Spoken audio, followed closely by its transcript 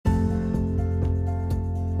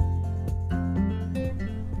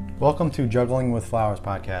Welcome to Juggling with Flowers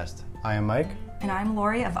podcast. I am Mike. And I'm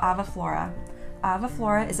Lori of Ava Flora. Ava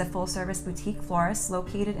Flora is a full-service boutique florist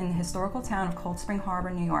located in the historical town of Cold Spring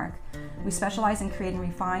Harbor, New York. We specialize in creating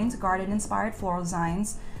refined, garden-inspired floral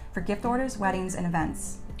designs for gift orders, weddings, and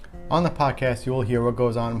events. On the podcast, you will hear what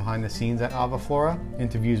goes on behind the scenes at Ava Flora,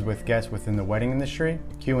 interviews with guests within the wedding industry,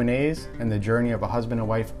 Q&As, and the journey of a husband and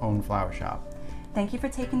wife-owned flower shop. Thank you for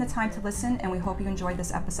taking the time to listen, and we hope you enjoyed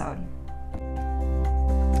this episode.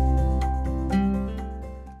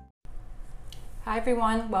 Hi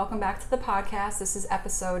everyone, welcome back to the podcast. This is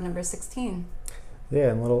episode number 16. Yeah,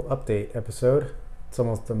 and a little update episode. It's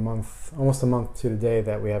almost a month to the day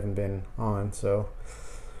that we haven't been on, so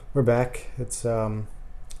we're back. It's the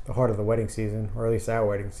heart of the wedding season, or at least our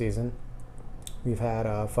wedding season. We've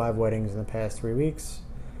had 5 weddings in the past 3 weeks,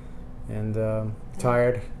 and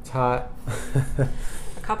tired. It's hot. A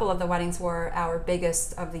couple of the weddings were our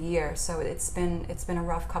biggest of the year, so it's been a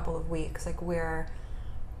rough couple of weeks. Like we're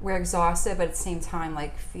exhausted, but at the same time,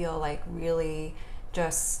 like feel like really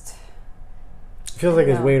just feels like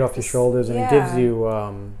it's weight off your shoulders, and it gives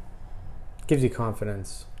you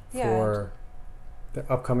confidence for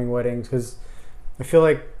the upcoming weddings. Because I feel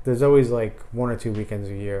like there's always like 1 or 2 weekends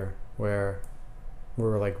a year where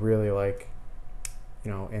we're like really like, you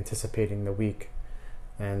know, anticipating the week,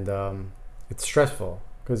 and it's stressful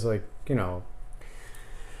because like, you know,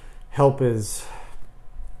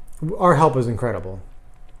 our help is incredible.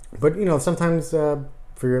 But, you know, sometimes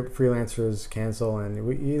freelancers cancel, and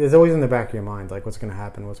there's always in the back of your mind, like, what's going to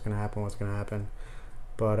happen.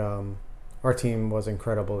 But our team was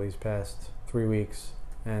incredible these past 3 weeks.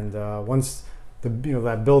 And once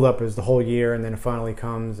that build-up is the whole year, and then it finally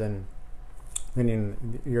comes, and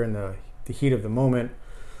then you're in the heat of the moment.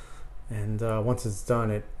 And once it's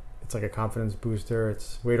done, it's like a confidence booster.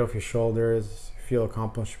 It's weight off your shoulders, you feel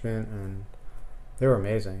accomplishment, and they were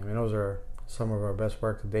amazing. I mean, those are some of our best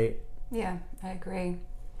work to date. Yeah, I agree. And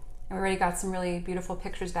we already got some really beautiful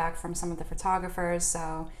pictures back from some of the photographers,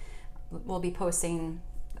 so we'll be posting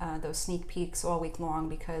those sneak peeks all week long,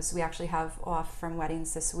 because we actually have off from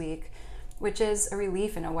weddings this week, which is a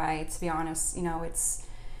relief in a way, to be honest. You know, it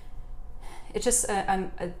just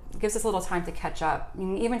gives us a little time to catch up. I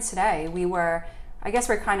mean, even today we're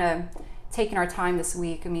kind of taking our time this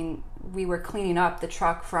week. I mean, we were cleaning up the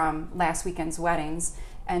truck from last weekend's weddings,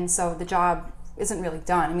 and so the job isn't really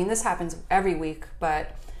done. I mean, this happens every week,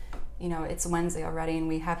 but, you know, it's Wednesday already, and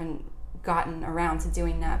we haven't gotten around to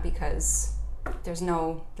doing that because there's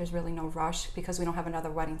really no rush, because we don't have another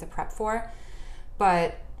wedding to prep for.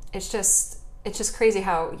 But it's just crazy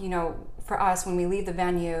how, you know, for us, when we leave the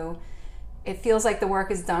venue, it feels like the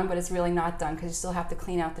work is done, but it's really not done, because you still have to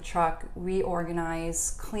clean out the truck,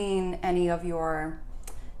 reorganize, clean any of your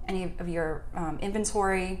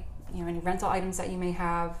inventory, you know, any rental items that you may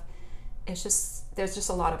have. There's just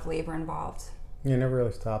a lot of labor involved. Yeah, it never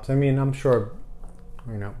really stops. I mean, I'm sure,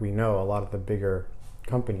 you know, we know a lot of the bigger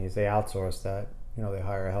companies, they outsource that. You know, they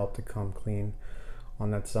hire help to come clean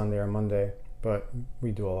on that Sunday or Monday. But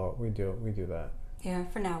we do that. Yeah,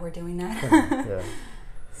 for now we're doing that. Yeah.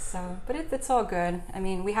 So, but it's all good. I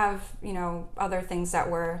mean, we have, you know, other things that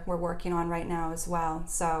we're working on right now as well.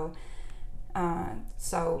 So, I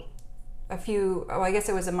guess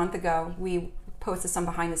it was a month ago, we posted some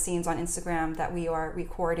behind the scenes on Instagram that we are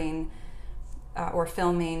recording or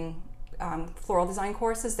filming floral design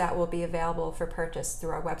courses that will be available for purchase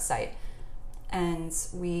through our website. And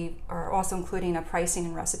we are also including a pricing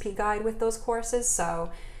and recipe guide with those courses. So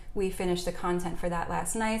we finished the content for that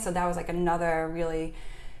last night. So that was like another really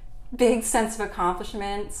big sense of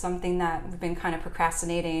accomplishment, something that we've been kind of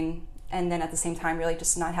procrastinating, and then at the same time really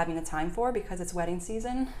just not having the time for, because it's wedding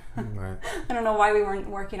season. Right. I don't know why we weren't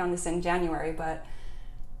working on this in January, but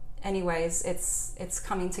anyways, it's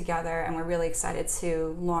coming together, and we're really excited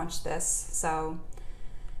to launch this. So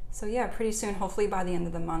yeah, pretty soon, hopefully by the end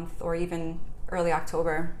of the month or even early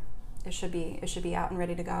October, it should be out and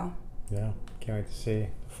ready to go. Yeah, can't wait to see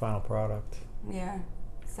the final product. Yeah,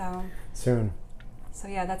 so soon. So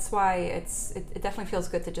yeah, that's why it definitely feels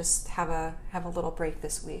good to just have a little break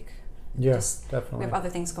this week. Yes, definitely. We have other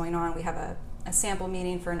things going on. We have a sample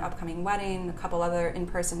meeting for an upcoming wedding, a couple other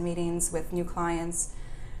in-person meetings with new clients.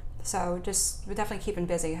 So we're definitely keeping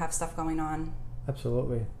busy, have stuff going on.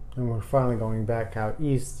 Absolutely. And we're finally going back out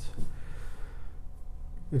east.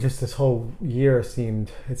 Just this whole year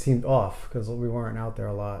seemed off, because we weren't out there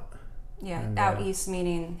a lot. Yeah, and, out east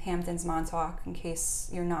meaning Hamptons, Montauk, in case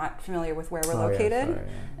you're not familiar with where we're located.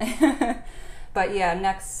 Yeah, sorry, yeah. But yeah,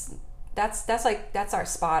 that's our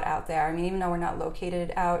spot out there. I mean, even though we're not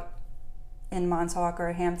located out in Montauk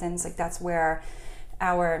or Hamptons, like that's where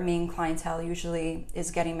our main clientele usually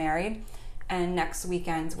is getting married. And next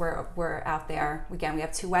weekend we're out there again. We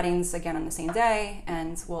have 2 weddings again on the same day,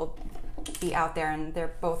 and we'll be out there, and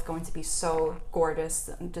they're both going to be so gorgeous.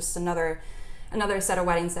 Just another set of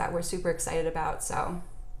weddings that we're super excited about. So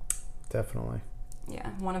definitely. Yeah,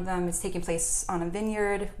 one of them is taking place on a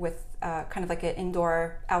vineyard with kind of like an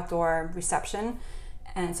indoor-outdoor reception,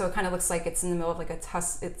 and so it kind of looks like it's in the middle of like it's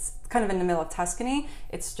kind of in the middle of Tuscany.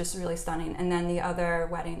 It's just really stunning. And then the other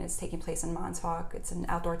wedding is taking place in Montauk. It's an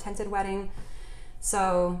outdoor tented wedding.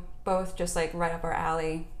 So both just like right up our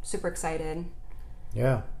alley. Super excited.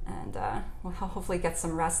 Yeah. And we'll hopefully get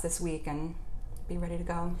some rest this week and be ready to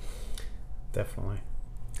go. Definitely.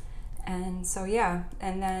 And so yeah,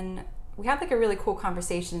 and then we had like a really cool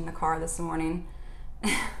conversation in the car this morning.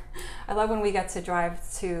 I love when we get to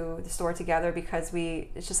drive to the store together, because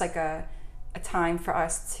it's just like a time for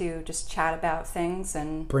us to just chat about things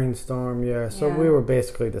and brainstorm. Yeah. So we were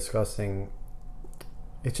basically discussing,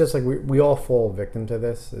 it's just like we all fall victim to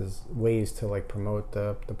this, is ways to like promote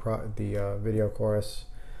the video chorus,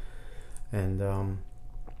 and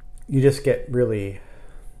you just get really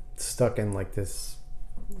stuck in like this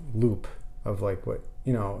loop of like what,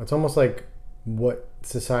 it's almost like what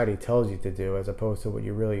society tells you to do as opposed to what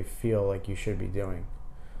you really feel like you should be doing,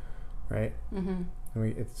 right? Mm-hmm. I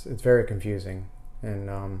mean, it's very confusing.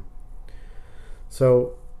 And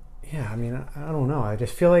so yeah, I mean, I don't know, I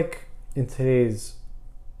just feel like in today's,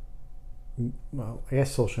 well, I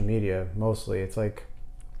guess social media mostly, it's like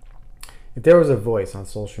if there was a voice on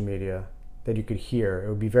social media that you could hear, it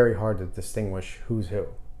would be very hard to distinguish who's who,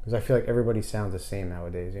 because I feel like everybody sounds the same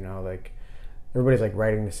nowadays, like everybody's like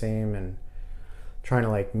writing the same and trying to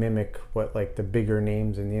like mimic what like the bigger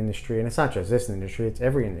names in the industry, and it's not just this industry, it's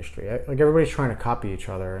every industry. Like everybody's trying to copy each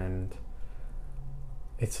other, and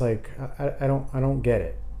it's like I don't get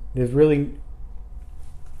it. There's really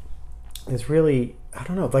I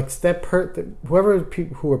don't know, like that whoever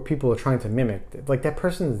people are trying to mimic, like that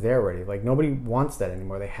person's there already. Like nobody wants that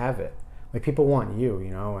anymore. They have it. Like people want you,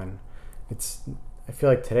 and I feel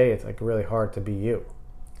like today it's like really hard to be you.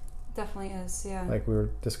 Definitely is, yeah. Like we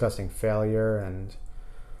were discussing failure, and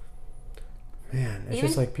man, it's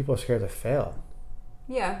just like people are scared to fail.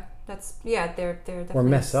 Yeah, they're definitely or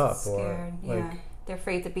mess up, scared. Or like, yeah, they're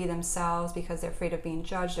afraid to be themselves because they're afraid of being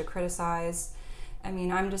judged or criticized. I mean,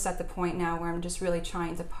 I'm just at the point now where I'm just really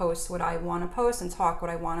trying to post what I want to post and talk what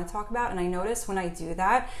I want to talk about, and I notice when I do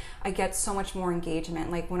that, I get so much more engagement.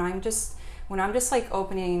 Like when I'm just like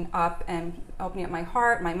opening up my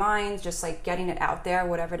heart, my mind, just like getting it out there,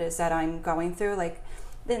 whatever it is that I'm going through, like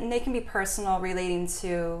then they can be personal, relating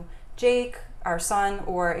to Jake, our son,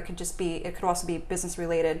 or it could also be business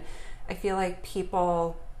related. I feel like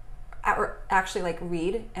people actually like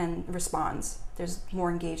read and responds. There's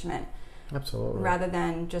more engagement. Absolutely. Rather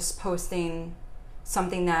than just posting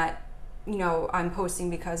something that, I'm posting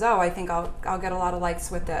because, I think I'll get a lot of likes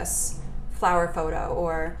with this flower photo,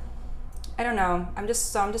 or I don't know. I'm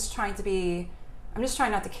just trying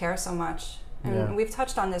not to care so much. And we've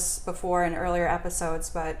touched on this before in earlier episodes,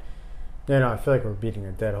 but I feel like we're beating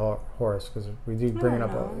a dead horse, because we do bring it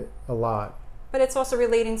up a lot. But it's also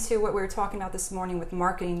relating to what we were talking about this morning with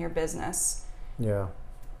marketing your business. Yeah.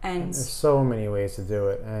 And there's so many ways to do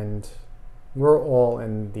it, and we're all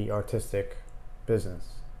in the artistic business.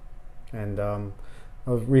 And I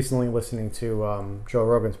was recently listening to Joe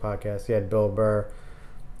Rogan's podcast. He had Bill Burr,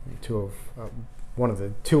 two of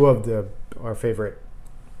our favorite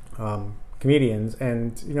comedians,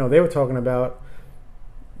 and they were talking about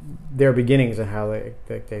their beginnings and how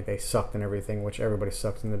they sucked and everything, which everybody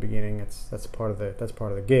sucks in the beginning. That's part of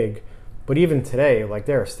the gig. But even today, like,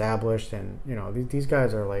 they're established, and these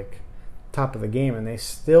guys are like top of the game, and they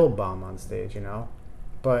still bomb on stage,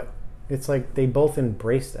 But it's like they both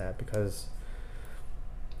embrace that, because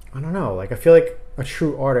I don't know, like I feel like a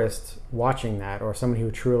true artist watching that, or somebody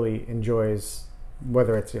who truly enjoys,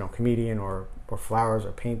 whether it's comedian or flowers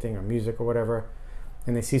or painting or music or whatever,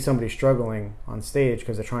 and they see somebody struggling on stage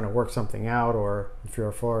because they're trying to work something out, or if you're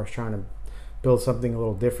a florist trying to build something a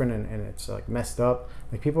little different, and it's like messed up,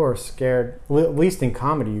 like people are scared. At least in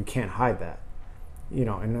comedy you can't hide that.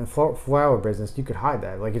 In the flower business you could hide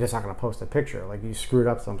that. Like, you're just not going to post a picture like you screwed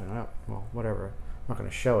up something. Well, whatever, I'm not going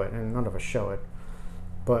to show it, and none of us show it.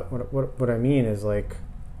 But what I mean is, like,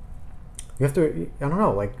 you have to, I don't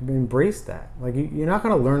know, like, embrace that. Like, you're not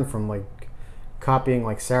going to learn from like copying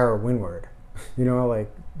like Sarah Winward.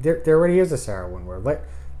 Like there already is a Sarah Winward. Like,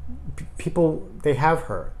 people, they have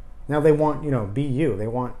her. Now they want, be you. They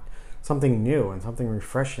want something new and something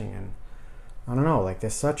refreshing, and I don't know, like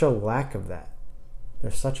there's such a lack of that.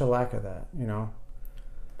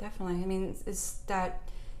 Definitely. I mean,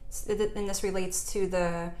 and this relates to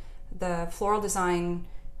the floral design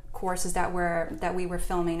courses that we were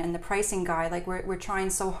filming and the pricing guide. Like we're trying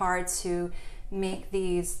so hard to make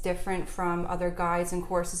these different from other guides and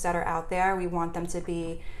courses that are out there. We want them to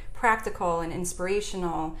be practical and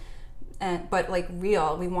inspirational, but like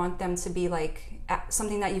real. We want them to be like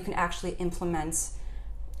something that you can actually implement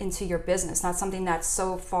into your business, not something that's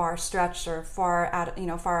so far stretched or far out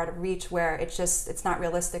of reach where it's not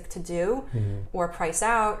realistic to do or price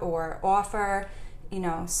out or offer,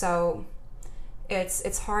 so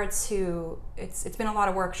it's hard to it's been a lot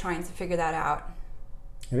of work trying to figure that out.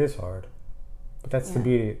 It is hard, but that's the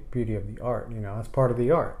beauty of the art. That's part of the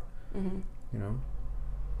art.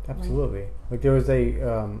 Absolutely. Right. Like there was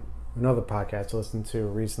another podcast I listened to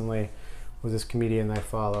recently was this comedian that I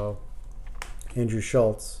follow, Andrew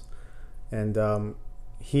Schultz, and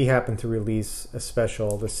he happened to release a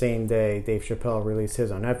special the same day Dave Chappelle released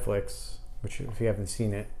his on Netflix, which if you haven't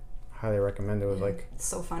seen it, highly recommend. It was like it's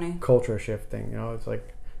so funny, culture shifting. It's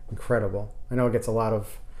like incredible. I know it gets a lot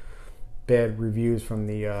of bad reviews from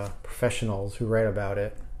the professionals who write about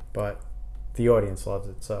it, but the audience loves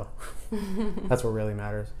it, so that's what really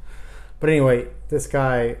matters. But anyway, this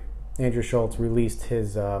guy Andrew Schultz released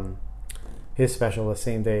his special the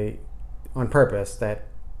same day on purpose that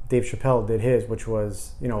Dave Chappelle did his, which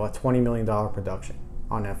was a $20 million production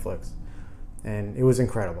on Netflix, and it was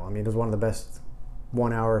incredible. I mean, it was one of the best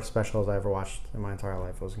 1-hour specials I ever watched in my entire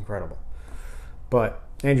life. It was incredible. But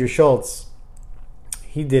Andrew Schultz,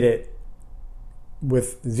 he did it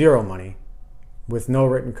with zero money, with no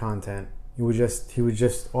written content. He was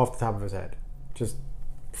just off the top of his head, just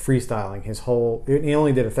freestyling his whole. He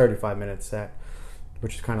only did a 35-minute set,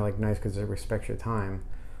 which is kind of like nice because it respects your time.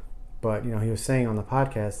 But he was saying on the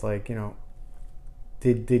podcast, like,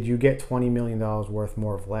 did you get $20 million worth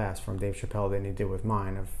more of laughs from Dave Chappelle than you did with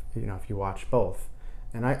mine? If you watch both,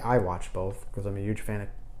 and I watch both because I'm a huge fan of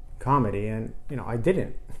comedy, and I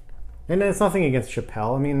didn't. And it's nothing against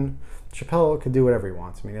Chappelle. I mean, Chappelle could do whatever he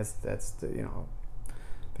wants. I mean, that's the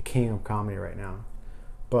king of comedy right now.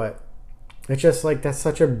 But it's just like that's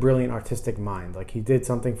such a brilliant artistic mind. Like he did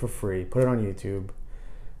something for free, put it on YouTube.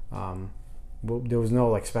 There was no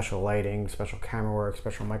like special lighting, special camera work,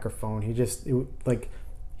 special microphone.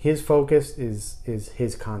 His focus is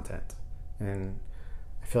his content, and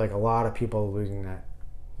I feel like a lot of people are losing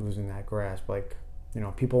that grasp. Like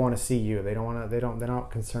people want to see you. They're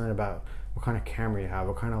not concerned about what kind of camera you have,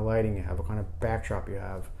 what kind of lighting you have, what kind of backdrop you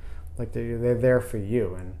have. Like they're there for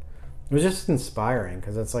you, and it was just inspiring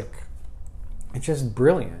because it's just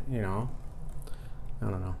brilliant. I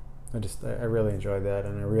don't know. I really enjoyed that,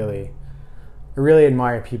 and I really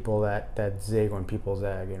admire people that zig when people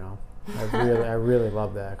zag. I really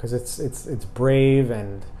love that because it's brave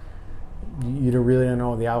and you really don't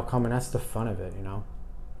know the outcome, and that's the fun of it. I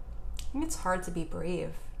think it's hard to be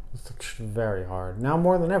brave. It's very hard now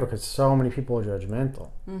more than ever because so many people are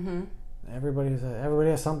judgmental. Mm-hmm. Everybody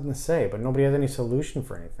has something to say, but nobody has any solution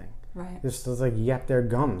for anything. Right. Just like yap their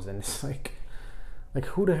gums, and it's like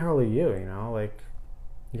who the hell are you? Like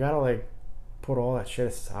you gotta like put all that shit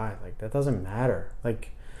aside. Like that doesn't matter.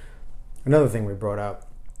 Like another thing we brought up,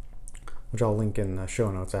 which I'll link in the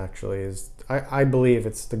show notes actually, is I believe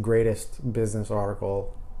it's the greatest business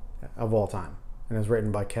article of all time, and it's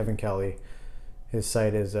written by Kevin Kelly. His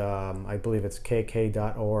site is I believe it's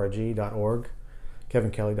kk.org,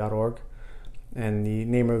 kevinkelly.org, and the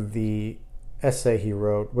name of the essay he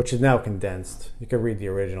wrote, which is now condensed. You can read the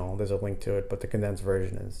original. There's a link to it, but the condensed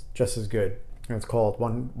version is just as good. And it's called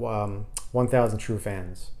 1,000 True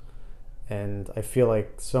Fans. And I feel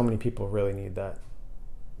like so many people really need that.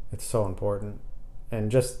 It's so important.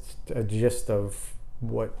 And just a gist of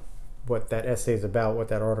what that essay is about, what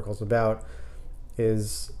that article is about,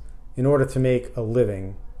 is in order to make a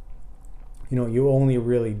living, you only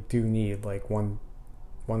really do need like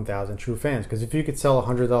 1,000 true fans. Because if you could sell a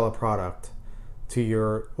 $100 product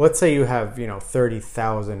to let's say you have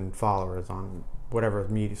 30,000 followers on whatever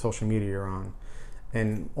social media you're on,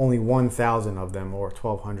 and only 1,000 of them, or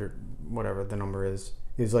 1,200, whatever the number is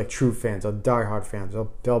like true fans, or diehard fans.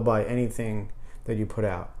 They'll buy anything that you put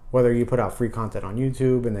out. Whether you put out free content on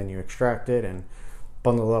YouTube and then you extract it and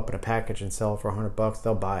bundle it up in a package and sell it for $100,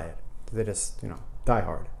 they'll buy it. They just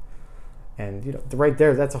diehard. And right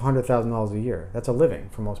there, that's $100,000 a year. That's a living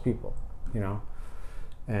for most people.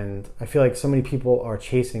 And I feel like so many people are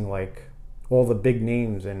chasing like all the big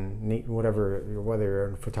names and whatever, whether you're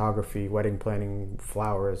in photography, wedding planning,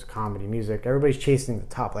 flowers, comedy, music. Everybody's chasing the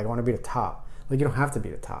top. Like I want to be the top. Like you don't have to be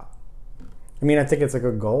the top. I mean, I think it's like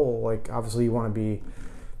a goal. Like obviously you want to be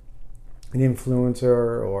an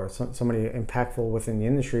influencer or somebody impactful within the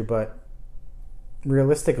industry, but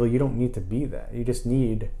realistically, you don't need to be that. You just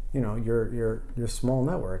need, your small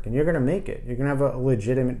network, and you're going to make it. You're going to have a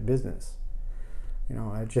legitimate business.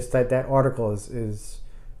 I just that article is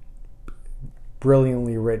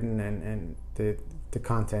brilliantly written, and the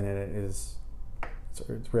content in it is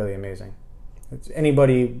it's really amazing. It's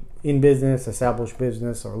anybody in business, established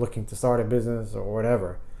business, or looking to start a business or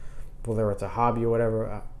whatever, whether it's a hobby or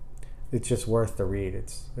whatever, it's just worth the read.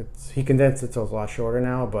 It's he condensed it so it's a lot shorter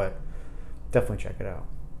now, but definitely check it out.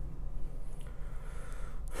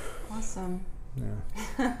 Awesome.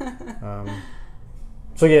 Yeah.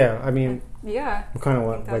 So yeah, I mean, yeah, we kind of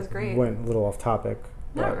went a little off topic.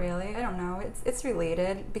 Not really. I don't know. It's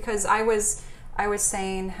related because I was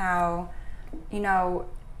saying how,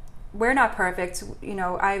 we're not perfect.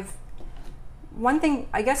 One thing,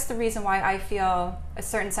 I guess the reason why I feel a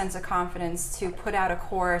certain sense of confidence to put out a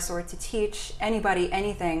course or to teach anybody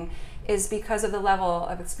anything is because of the level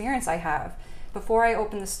of experience I have. Before I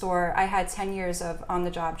opened the store, I had 10 years of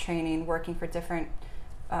on-the-job training working for different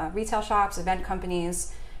retail shops, event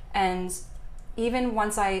companies, and even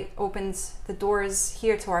once I opened the doors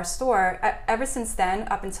here to our store, ever since then,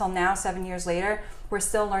 up until now, 7 years later, we're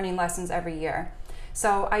still learning lessons every year.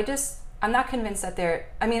 So I'm not convinced that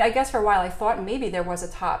I guess for a while I thought maybe there was a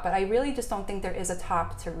top, but I really just don't think there is a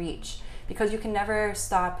top to reach because you can never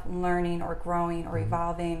stop learning or growing or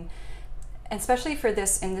evolving. And especially for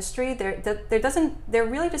this industry, there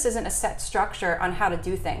really just isn't a set structure on how to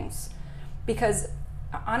do things. Because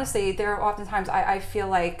honestly, there are oftentimes I feel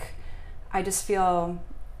like I just feel,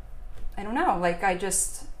 I don't know, like I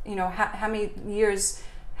just, how many years,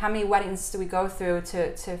 how many weddings do we go through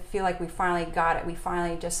to feel like we finally got it? We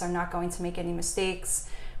finally just are not going to make any mistakes.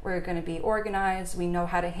 We're going to be organized. We know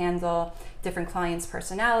how to handle different clients'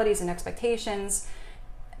 personalities and expectations.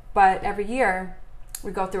 But every year,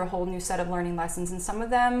 we go through a whole new set of learning lessons, and some of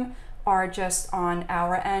them are just on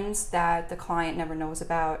our end that the client never knows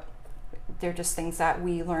about. They're just things that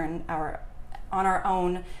we learn on our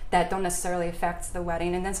own that don't necessarily affect the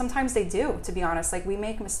wedding. And then sometimes they do, to be honest. Like we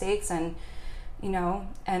make mistakes and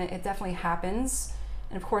it definitely happens.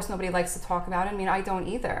 And of course, nobody likes to talk about it. I mean, I don't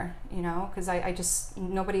either, because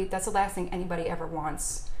that's the last thing anybody ever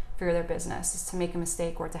wants for their business is to make a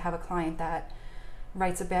mistake or to have a client that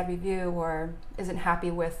writes a bad review or isn't happy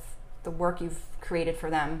with the work you've created for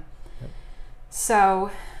them. Yep.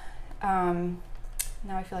 So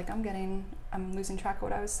now I feel like I'm losing track of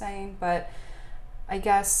what I was saying, but I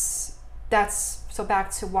guess so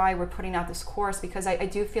back to why we're putting out this course, because I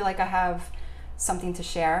do feel like I have something to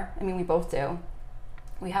share. I mean, we both do.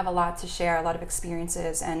 We have a lot to share, a lot of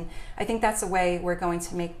experiences, and I think that's the way we're going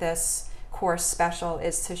to make this course special,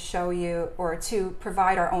 is to show you or to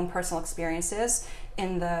provide our own personal experiences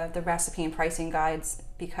in the recipe and pricing guides,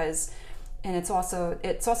 and it's also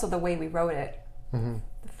the way we wrote it. Mm-hmm.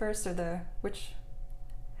 The first or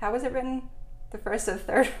how was it written? The first or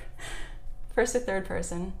third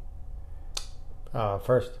person?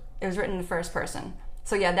 First. It was written in the first person.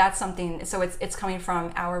 So yeah, that's something. So it's coming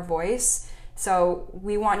from our voice. So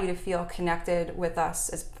we want you to feel connected with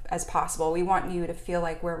us as possible. We want you to feel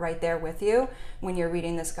like we're right there with you when you're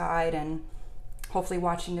reading this guide and hopefully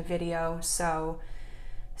watching the video. So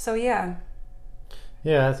yeah.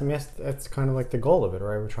 Yeah, that's kind of like the goal of it,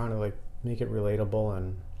 right? We're trying to like make it relatable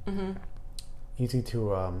and mm-hmm. easy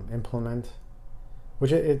to implement,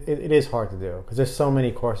 which it is hard to do because there's so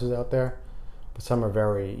many courses out there, but some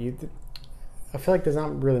are I feel like there's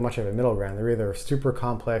not really much of a middle ground. They're either super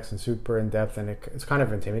complex and super in-depth, and it's kind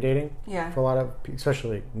of intimidating for a lot of,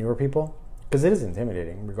 especially newer people, because it is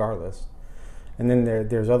intimidating regardless. And then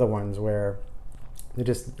there's other ones where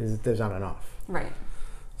there's not enough. Right.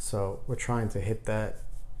 So we're trying to hit that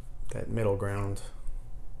middle ground.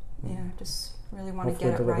 Yeah, just really want to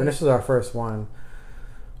get it right. And this is our first one.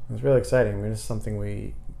 It's really exciting. I mean, this is something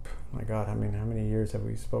my God, how many years have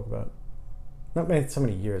we spoke about? Not so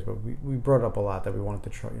many years, but we brought up a lot that we wanted to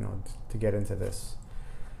try, to get into this.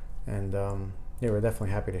 And we're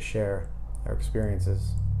definitely happy to share our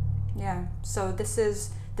experiences. Yeah. So this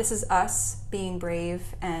is us being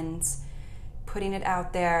brave and putting it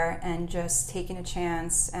out there and just taking a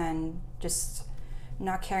chance and just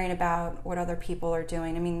not caring about what other people are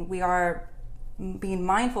doing. I mean, we are being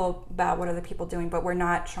mindful about what other people are doing, but we're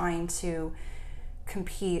not trying to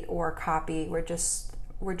compete or copy. We're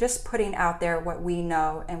just putting out there what we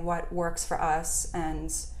know and what works for us, and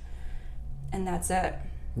that's it.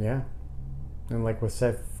 Yeah. And like what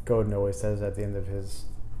Seth Godin always says at the end of his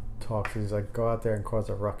talks, he's like, go out there and cause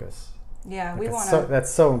a ruckus. Yeah, like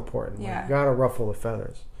that's so important. Yeah. Like, you gotta ruffle the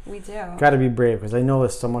feathers. We do. Gotta be brave, because I know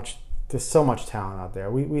there's so much there's so much talent out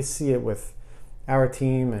there. We see it with our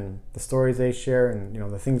team and the stories they share, and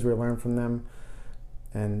the things we learn from them.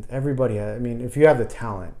 And everybody, I mean, if you have the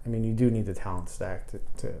talent, I mean, you do need the talent stack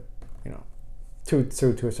to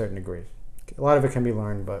to a certain degree. A lot of it can be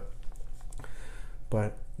learned, but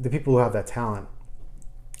the people who have that talent,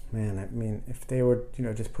 man, I mean, if they would,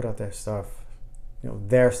 just put out their stuff,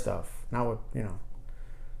 not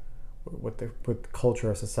what the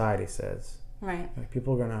culture or society says. Right. Like,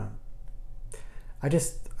 people are gonna.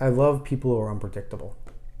 I love people who are unpredictable.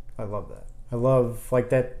 I love that. I love, like,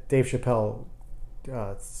 that Dave Chappelle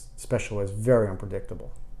special is very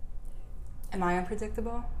unpredictable. Am I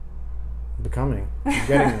unpredictable? Getting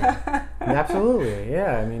there. Absolutely,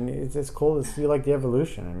 yeah. I mean, it's cool to see, like, the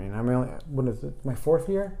evolution. I mean, what is it? My fourth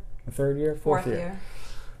year? My third year? Fourth year.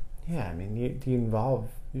 Yeah, I mean,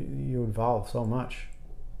 you evolve so much.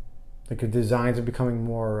 Like, your designs are becoming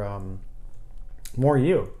more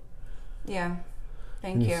you. Yeah.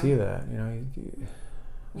 Thank you. You see that,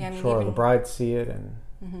 I'm sure the brides see it, and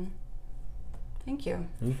mm-hmm. Thank you.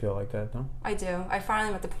 You feel like that, no? I do. I finally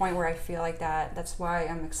am at the point where I feel like that. That's why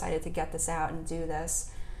I'm excited to get this out and do this.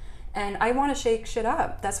 And I want to shake shit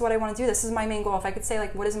up. That's what I want to do. This is my main goal. If I could say,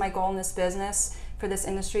 like, what is my goal in this business for this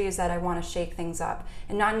industry, is that I want to shake things up.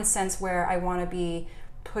 And not in a sense where I want to be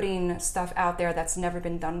putting stuff out there that's never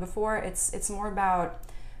been done before. It's more about,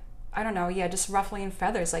 I don't know, just ruffling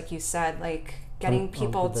feathers, like you said, like getting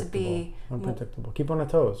people to be unpredictable. Keep on their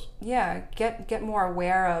toes. Yeah, get more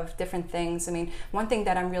aware of different things. I mean, one thing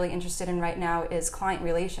that I'm really interested in right now is client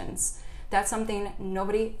relations. That's something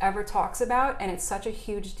nobody ever talks about, and it's such a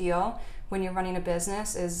huge deal when you're running a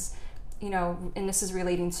business, is, and this is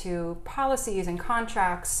relating to policies and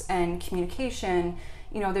contracts and communication.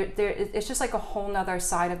 It's just like a whole nother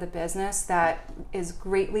side of the business that is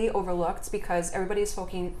greatly overlooked because everybody's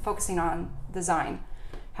focusing on design.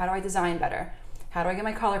 How do I design better? How do I get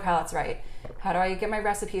my color palettes right? How do I get my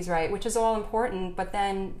recipes right? Which is all important, but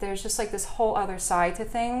then there's just like this whole other side to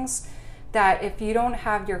things that if you don't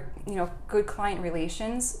have your good client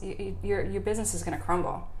relations, your business is going to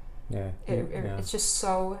crumble. Yeah. It's just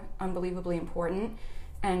so unbelievably important,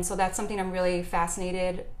 and so that's something I'm really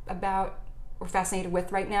fascinated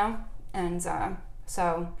with right now, and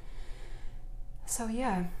so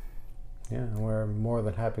yeah. Yeah, and we're more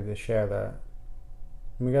than happy to share that.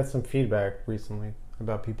 We got some feedback recently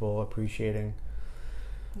about people appreciating.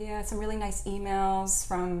 Yeah, some really nice emails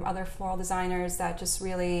from other floral designers that just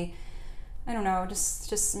really, I don't know,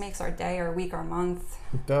 just makes our day, our week, our month.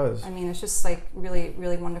 It does. I mean, it's just like really,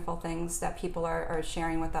 really wonderful things that people are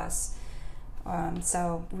sharing with us.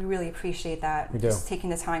 So we really appreciate that. We do. Just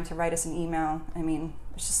taking the time to write us an email. I mean,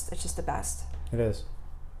 it's just the best. It is.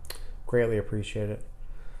 Greatly appreciate it.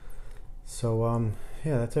 So,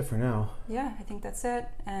 yeah, that's it for now. Yeah, I think that's it.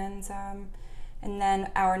 And then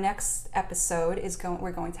our next episode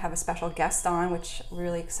we're going to have a special guest on, which we're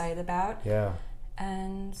really excited about. Yeah.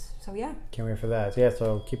 And so, yeah. Can't wait for that. Yeah,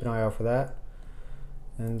 so keep an eye out for that.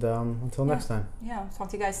 And until next time. Yeah, talk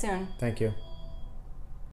to you guys soon. Thank you.